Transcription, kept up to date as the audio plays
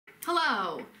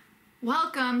Hello,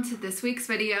 welcome to this week's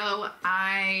video.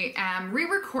 I am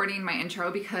re-recording my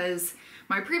intro because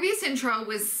my previous intro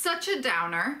was such a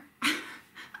downer.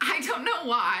 I don't know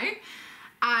why.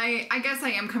 I guess I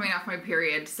am coming off my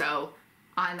period, so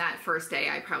on that first day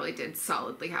I probably did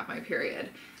solidly have my period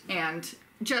and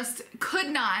just could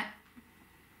not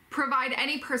provide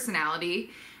any personality.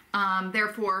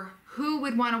 Therefore, who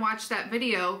would want to watch that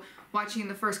video watching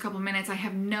the first couple minutes? I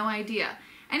have no idea.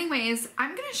 Anyways,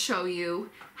 I'm going to show you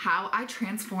how I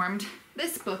transformed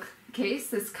this bookcase,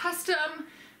 this custom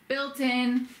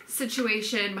built-in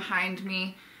situation behind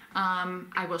me.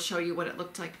 I will show you what it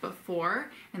looked like before,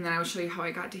 and then I will show you how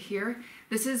I got to here.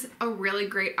 This is a really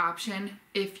great option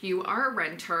if you are a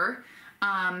renter.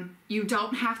 You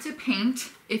don't have to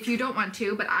paint if you don't want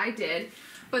to, but I did.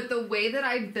 But the way that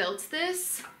I built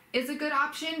this is a good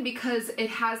option because it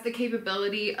has the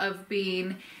capability of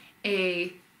being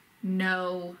a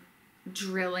no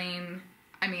drilling,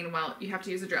 well, you have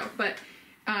to use a drill, but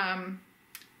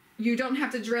you don't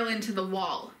have to drill into the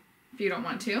wall if you don't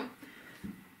want to.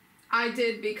 I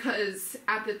did because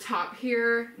at the top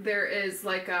here there is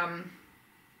like an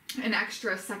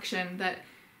extra section that,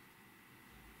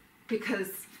 because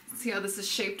see how this is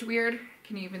shaped weird?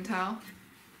 Can you even tell?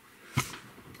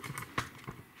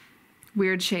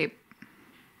 Weird shape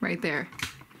right there.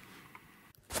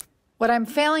 What I'm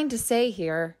failing to say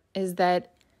here is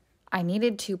that I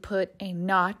needed to put a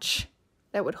notch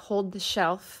that would hold the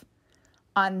shelf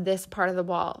on this part of the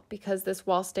wall. Because this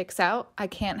wall sticks out, I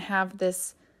can't have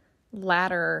this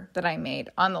ladder that I made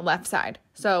on the left side.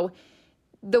 So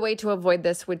the way to avoid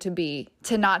this would be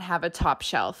to not have a top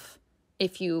shelf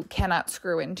if you cannot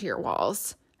screw into your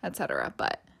walls, etc.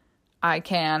 But I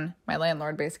can. My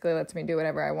landlord basically lets me do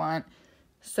whatever I want.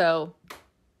 So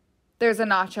there's a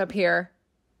notch up here.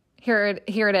 Here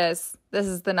it is. This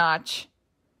is the notch.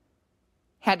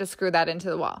 Had to screw that into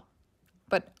the wall.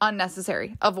 But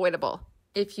unnecessary, avoidable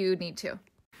if you need to.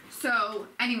 So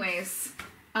anyways,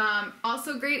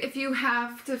 also great if you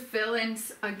have to fill in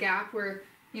a gap where,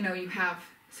 you have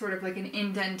sort of like an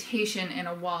indentation in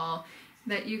a wall,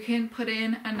 that you can put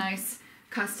in a nice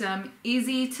custom,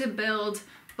 easy to build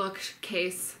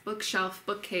bookshelf,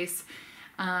 bookcase.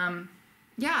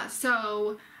 Yeah,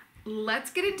 so let's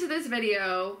get into this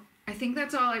video. I think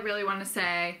that's all I really want to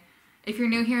say. If you're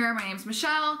new here, my name's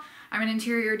Michelle. I'm an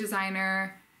interior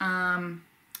designer,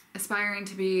 aspiring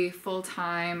to be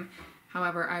full-time.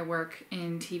 However, I work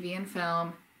in TV and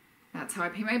film. That's how I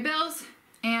pay my bills.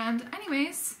 And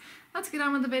anyways, let's get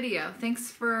on with the video.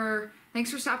 Thanks for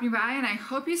stopping by, and I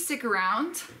hope you stick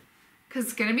around because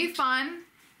it's gonna be fun.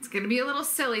 It's gonna be a little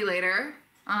silly later.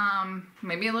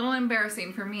 Maybe a little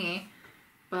embarrassing for me,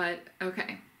 but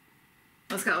okay.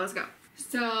 Let's go.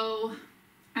 So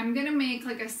I'm gonna make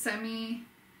like a semi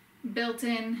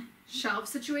built-in shelf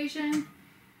situation.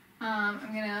 I'm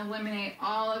gonna eliminate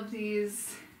all of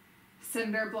these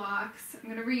cinder blocks. I'm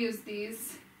gonna reuse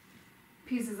these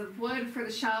pieces of wood for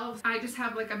the shelves. I just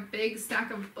have like a big stack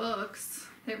of books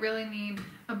that really need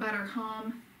a better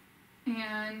home.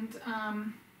 And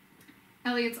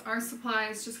Elliot's art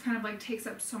supplies just kind of like takes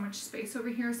up so much space over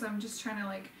here, so I'm just trying to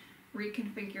like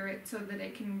reconfigure it so that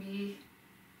it can be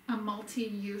a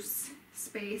multi-use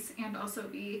space and also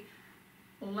be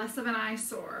less of an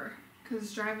eyesore, because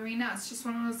it's driving me nuts. Just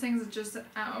one of those things that just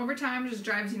over time just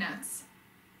drives you nuts.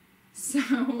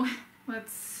 So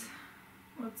let's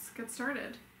get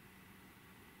started.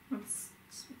 Let's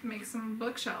make some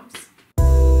bookshelves.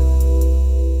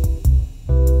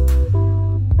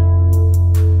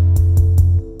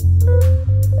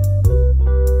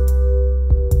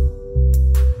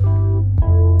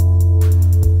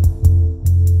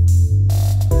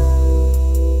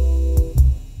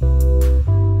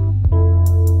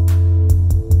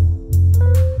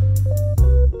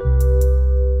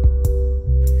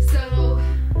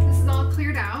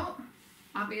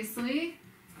 Obviously,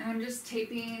 and I'm just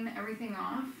taping everything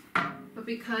off, but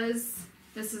because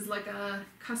this is like a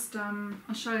custom,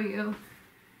 I'll show you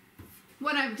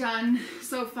what I've done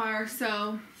so far.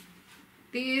 So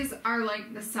these are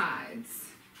like the sides.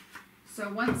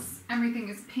 So once everything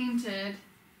is painted,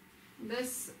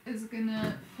 this is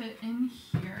gonna fit in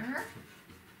here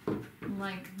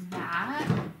like that.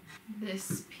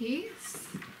 This piece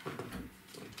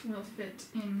will fit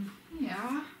in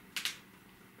here.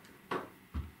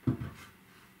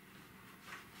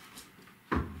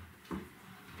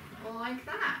 Like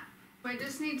that. I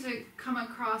just need to come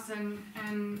across and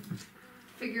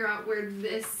figure out where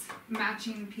this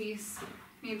matching piece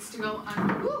needs to go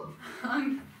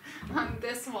on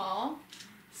this wall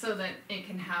so that it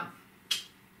can have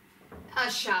a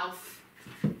shelf.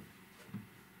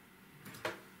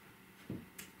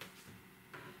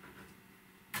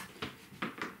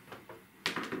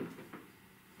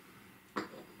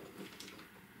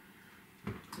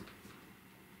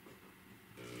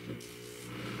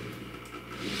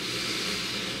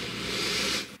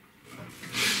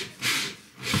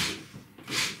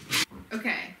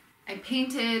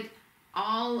 painted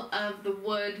all of the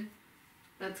wood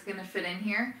that's gonna fit in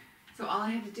here. So all I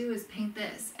have to do is paint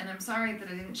this. And I'm sorry that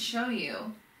I didn't show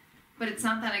you, but it's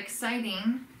not that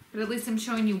exciting, but at least I'm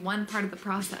showing you one part of the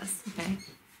process, okay?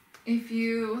 If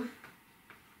you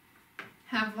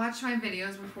have watched my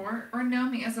videos before or know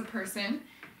me as a person,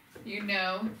 you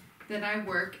know that I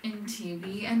work in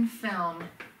TV and film.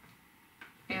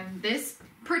 And this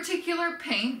particular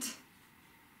paint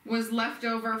was left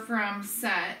over from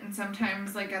set, and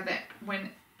sometimes like at the when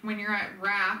you're at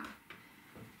wrap,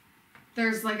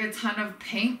 there's like a ton of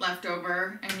paint left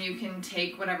over, and you can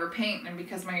take whatever paint. And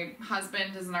because my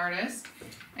husband is an artist,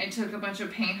 I took a bunch of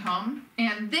paint home.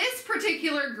 And this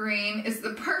particular green is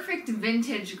the perfect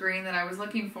vintage green that I was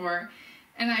looking for.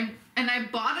 And I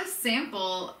bought a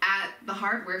sample at the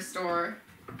hardware store,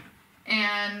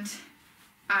 and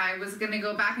I was gonna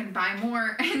go back and buy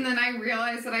more, and then I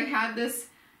realized that I had this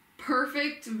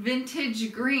perfect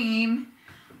vintage green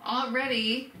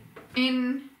already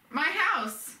in my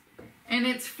house. And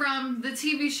it's from the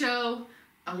TV show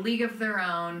A League of Their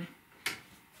Own.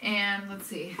 And let's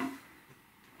see.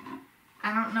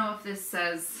 I don't know if this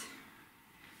says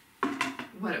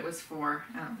what it was for.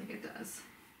 I don't think it does.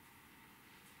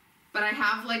 But I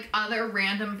have like other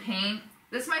random paint.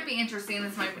 This might be interesting,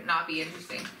 this might not be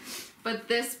interesting. But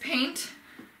this paint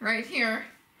right here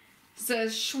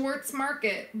says Schwartz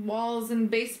Market, walls and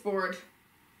baseboard.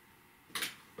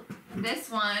 This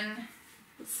one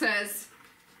says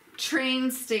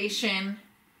train station,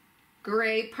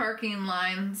 gray parking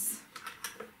lines.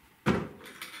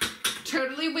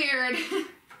 Totally weird,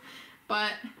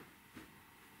 but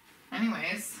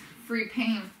anyways, free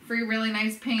paint, free really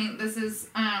nice paint. This is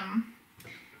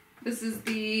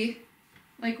the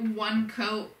like one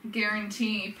coat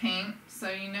guarantee paint, so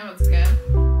you know it's good.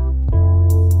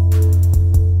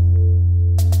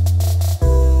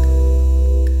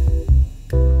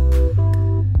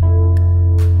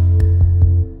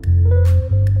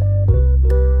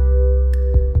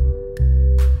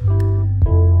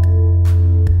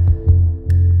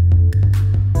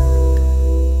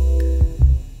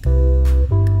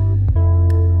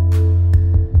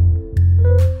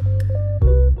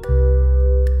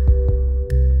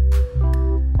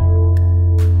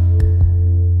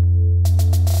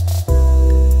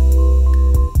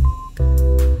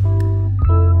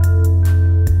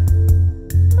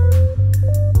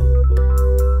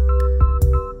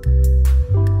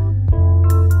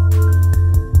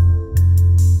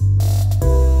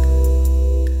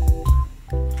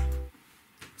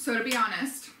 So to be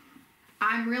honest,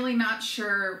 I'm really not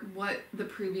sure what the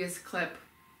previous clip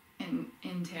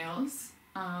entails,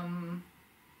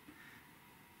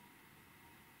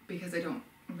 because I don't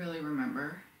really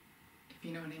remember, if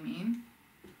you know what I mean.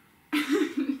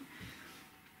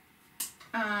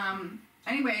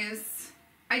 Anyways,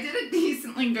 I did a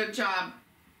decently good job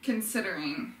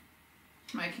considering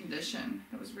my condition.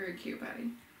 That was very cute,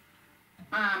 Patty.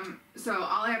 So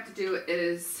all I have to do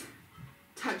is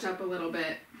touch up a little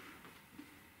bit,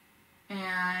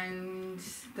 and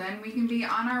then we can be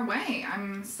on our way.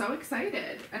 I'm so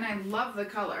excited, and I love the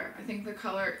color. I think the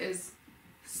color is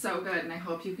so good, and I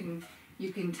hope you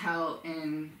can tell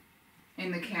in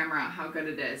the camera how good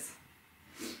it is.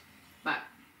 But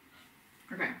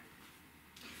okay.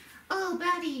 Oh,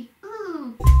 Betty.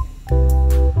 Ooh.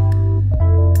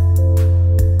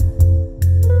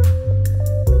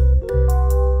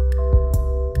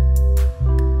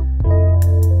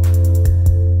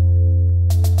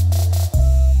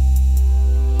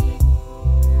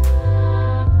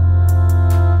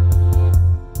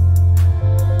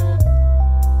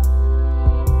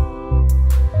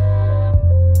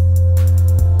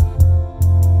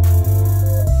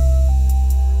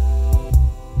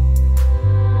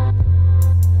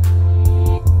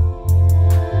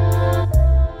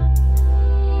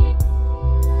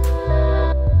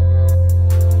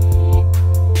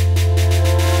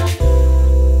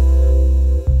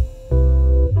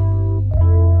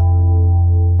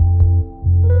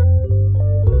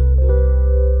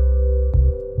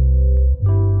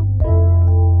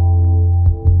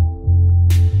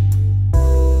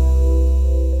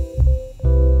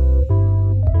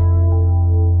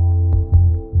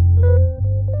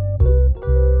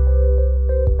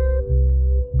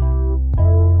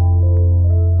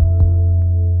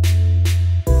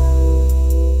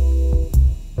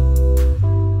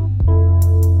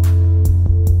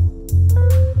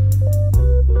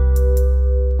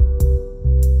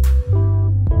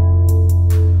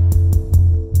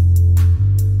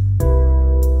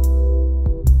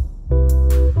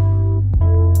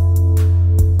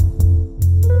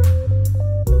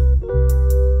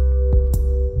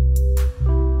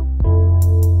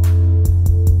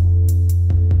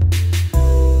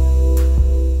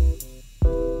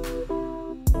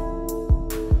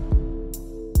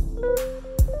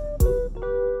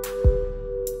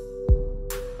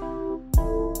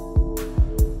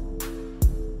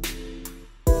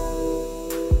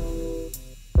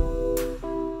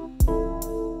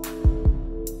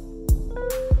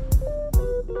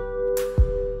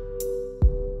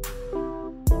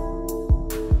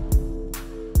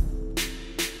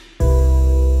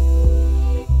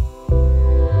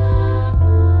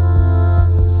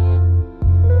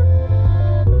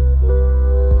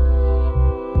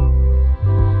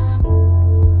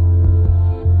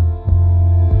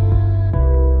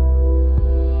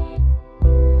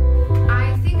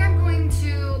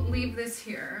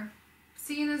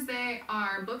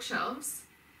 our bookshelves,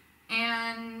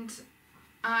 and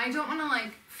I don't want to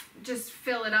like just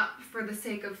fill it up for the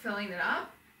sake of filling it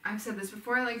up. I've said this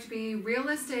before, I like to be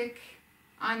realistic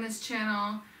on this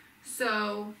channel,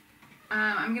 so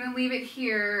I'm gonna leave it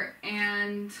here,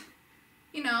 and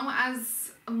you know,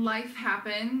 as life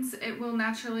happens, it will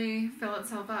naturally fill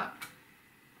itself up.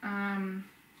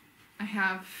 I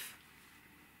have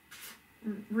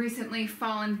recently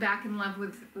fallen back in love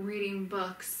with reading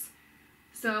books,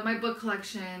 so my book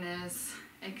collection is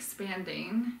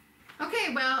expanding.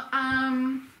 Okay, well,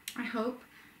 I hope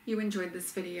you enjoyed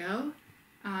this video.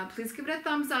 Please give it a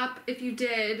thumbs up if you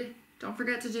did. Don't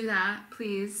forget to do that,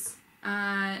 please.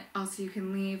 Also, you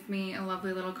can leave me a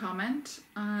lovely little comment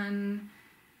on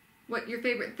what your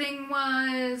favorite thing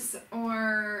was,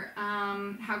 or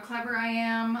how clever I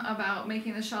am about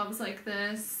making the shelves like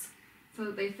this so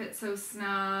that they fit so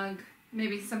snug.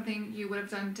 Maybe something you would have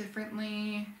done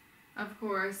differently, of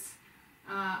course.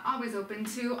 Always open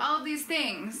to all of these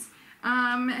things.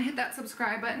 Hit that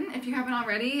subscribe button if you haven't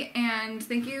already, and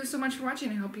thank you so much for watching.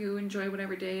 I hope you enjoy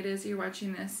whatever day it is you're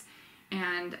watching this,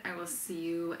 and I will see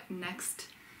you next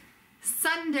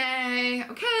Sunday.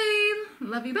 Okay,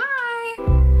 love you,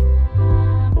 bye!